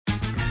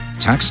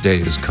Tax day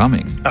is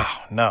coming. Oh,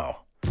 no.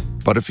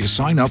 But if you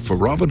sign up for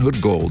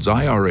Robinhood Gold's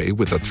IRA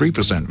with a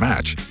 3%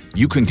 match,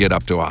 you can get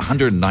up to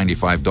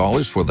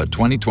 $195 for the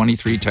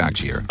 2023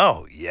 tax year.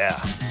 Oh, yeah.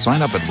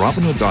 Sign up at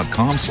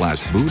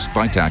Robinhood.com/boost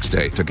by tax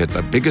day to get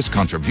the biggest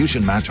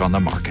contribution match on the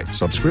market.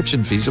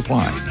 Subscription fees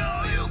apply.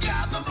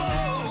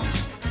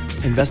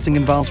 Investing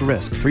involves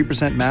risk.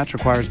 3% match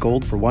requires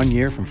gold for 1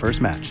 year from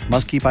first match.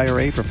 Must keep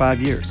IRA for 5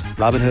 years.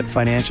 Robinhood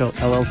Financial,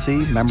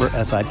 LLC, member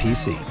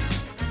SIPC.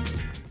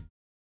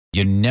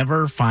 You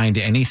never find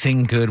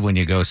anything good when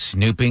you go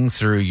snooping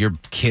through your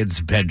kid's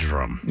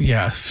bedroom.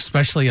 Yeah,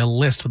 especially a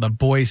list with a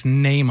boy's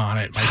name on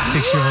it. My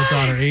 6-year-old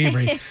daughter,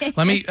 Avery.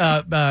 Let me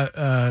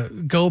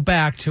go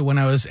back to when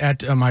I was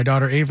at my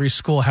daughter Avery's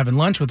school having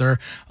lunch with her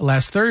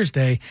last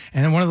Thursday.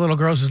 And then one of the little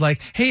girls was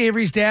like, hey,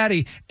 Avery's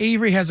daddy,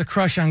 Avery has a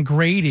crush on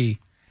Grady.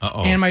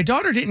 Uh-oh. And my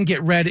daughter didn't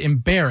get red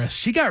embarrassed.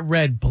 She got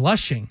red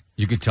blushing.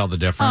 You could tell the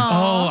difference?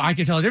 Oh, I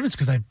could tell the difference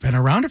because I've been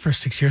around her for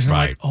 6 years. And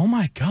I'm like, oh,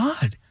 my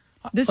God.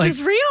 This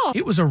is real.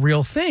 It was a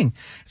real thing.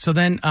 So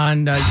then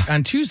on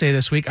Tuesday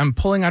this week, I'm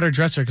pulling out her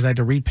dresser because I had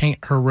to repaint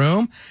her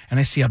room, and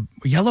I see a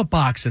yellow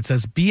box that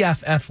says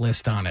BFF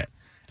list on it.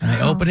 And I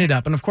open it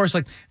up, and of course,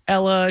 like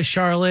Ella,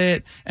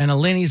 Charlotte, and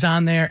Eleni's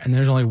on there, and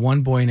there's only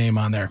one boy name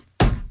on there.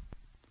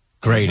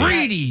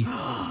 Grady.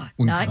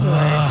 Not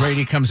good.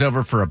 Grady comes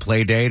over for a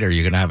play date. Are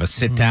you going to have a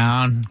sit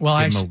down? Well,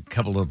 give him a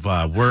couple of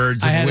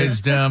words of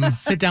wisdom.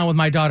 Sit down with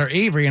my daughter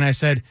Avery, and I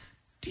said,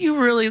 do you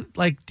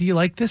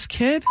like this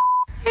kid?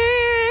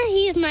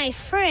 He's my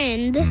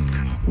friend.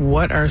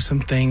 What are some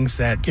things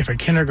that if a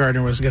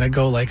kindergartner was going to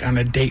go like on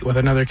a date with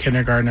another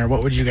kindergartner,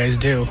 what would you guys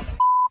do?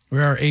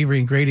 Where are Avery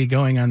and Grady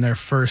going on their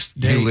first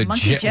date? You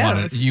legit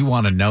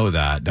want to know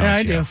that, don't you? Yeah,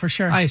 I do, for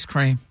sure. Ice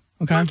cream.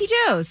 Okay. Monkey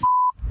Joe's.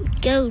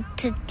 Go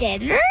to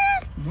dinner?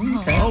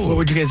 Okay. What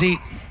would you guys eat?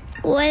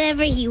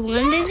 Whatever he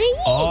wanted to eat.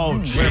 Oh,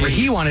 whatever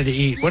he wanted to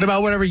eat. What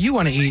about whatever you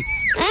want to eat?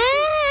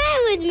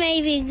 I would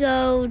maybe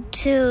go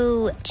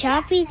to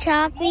Choppy.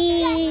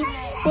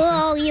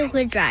 Well, you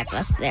could drive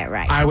us there,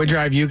 right? I would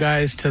drive you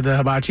guys to the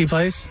hibachi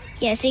place?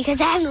 Yes,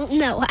 because I don't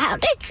know how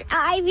to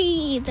drive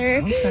either.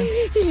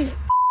 Okay.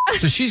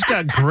 So she's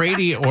got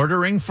Grady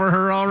ordering for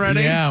her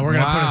already? Yeah, we're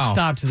going to put a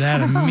stop to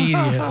that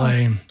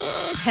immediately.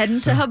 Heading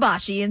to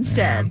hibachi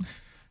instead. Yeah.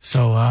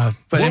 So,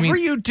 what were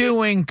you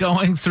doing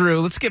going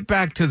through? Let's get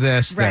back to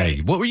this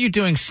thing. What were you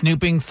doing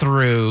snooping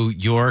through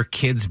your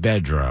kid's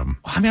bedroom?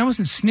 I mean, I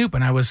wasn't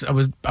snooping. I was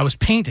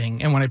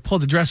painting, and when I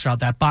pulled the dresser out,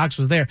 that box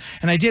was there.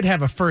 And I did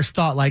have a first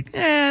thought, like,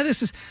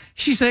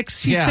 she's 6.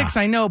 She's 6,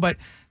 I know, but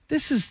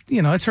this is,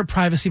 it's her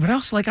privacy. But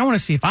also, I want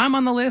to see if I'm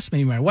on the list.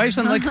 Maybe my wife's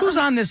on. Who's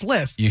on this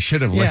list? You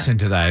should have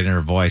listened to that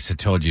inner voice that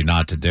told you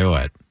not to do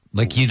it.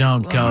 You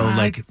don't go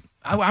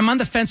I'm on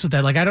the fence with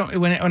that. I don't.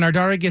 When our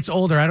daughter gets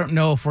older, I don't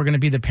know if we're going to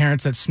be the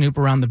parents that snoop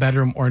around the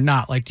bedroom or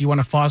not. Do you want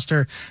to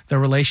foster the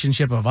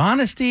relationship of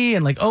honesty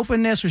and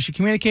openness where she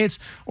communicates,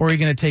 or are you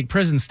going to take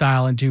prison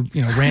style and do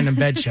random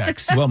bed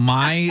checks? Well,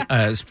 my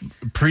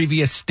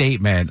previous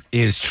statement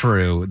is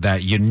true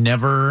that you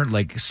never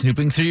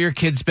snooping through your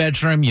kid's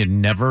bedroom. You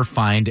never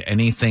find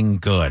anything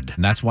good,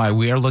 and that's why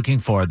we are looking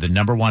for the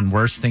number one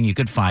worst thing you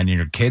could find in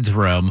your kid's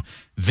room.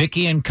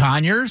 Vicky and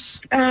Conyers?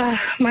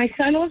 My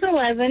son was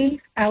 11.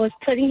 I was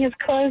putting his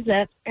clothes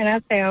up, and I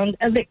found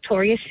a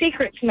Victoria's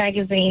Secrets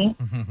magazine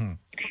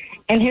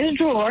in his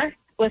drawer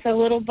with a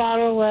little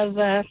bottle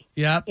of...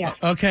 Yep.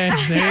 Okay,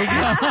 there you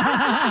go.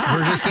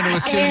 We're just going to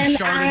assume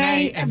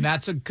Chardonnay, and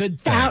that's a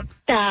good thing.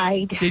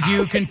 Died. Did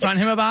you confront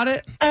him about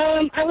it?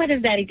 I let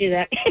his daddy do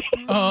that.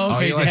 Oh,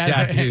 okay. You let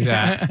Dad do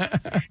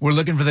that. We're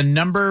looking for the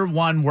number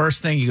one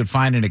worst thing you could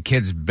find in a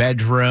kid's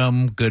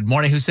bedroom. Good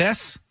morning. Who's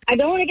this? I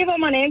don't want to give up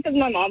my name because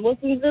my mom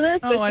listens to this.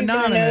 Oh,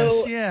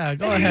 anonymous. Yeah,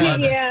 go ahead.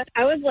 Yeah,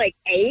 I was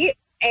 8,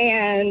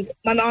 and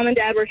my mom and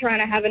dad were trying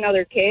to have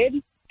another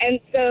kid. And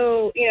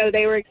so,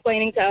 they were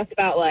explaining to us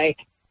about, they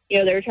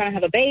were trying to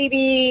have a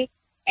baby,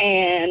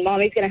 and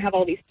mommy's going to have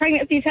all these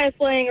pregnancy tests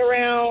laying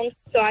around.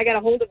 So I got a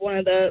hold of one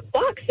of the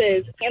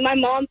boxes, and my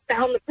mom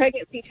found the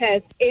pregnancy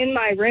test in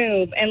my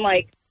room and,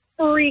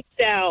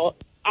 freaked out.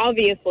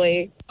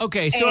 Obviously.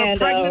 Okay, so a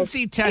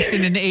pregnancy test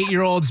in an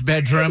 8-year-old's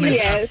bedroom is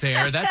up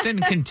there. That's in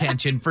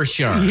contention for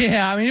sure.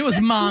 Yeah, I mean, it was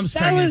mom's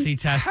pregnancy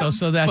test, though,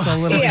 so that's a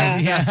little...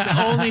 That's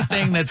the only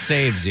thing that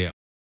saves you.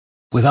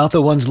 Without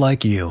the ones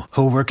like you,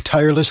 who work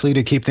tirelessly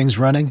to keep things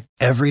running,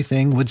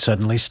 everything would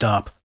suddenly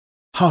stop.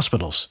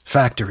 Hospitals,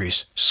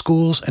 factories,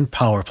 schools, and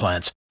power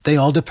plants, they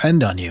all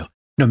depend on you.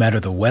 No matter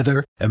the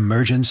weather,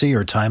 emergency,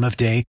 or time of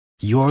day,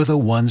 you're the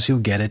ones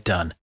who get it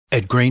done.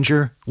 At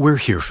Grainger, we're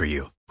here for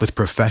you. With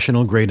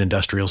professional-grade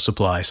industrial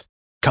supplies,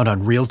 count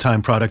on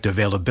real-time product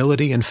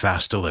availability and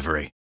fast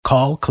delivery.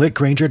 Call, click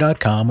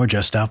Grainger.com, or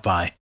just stop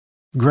by.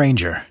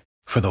 Grainger,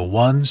 for the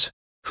ones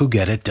who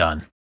get it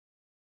done.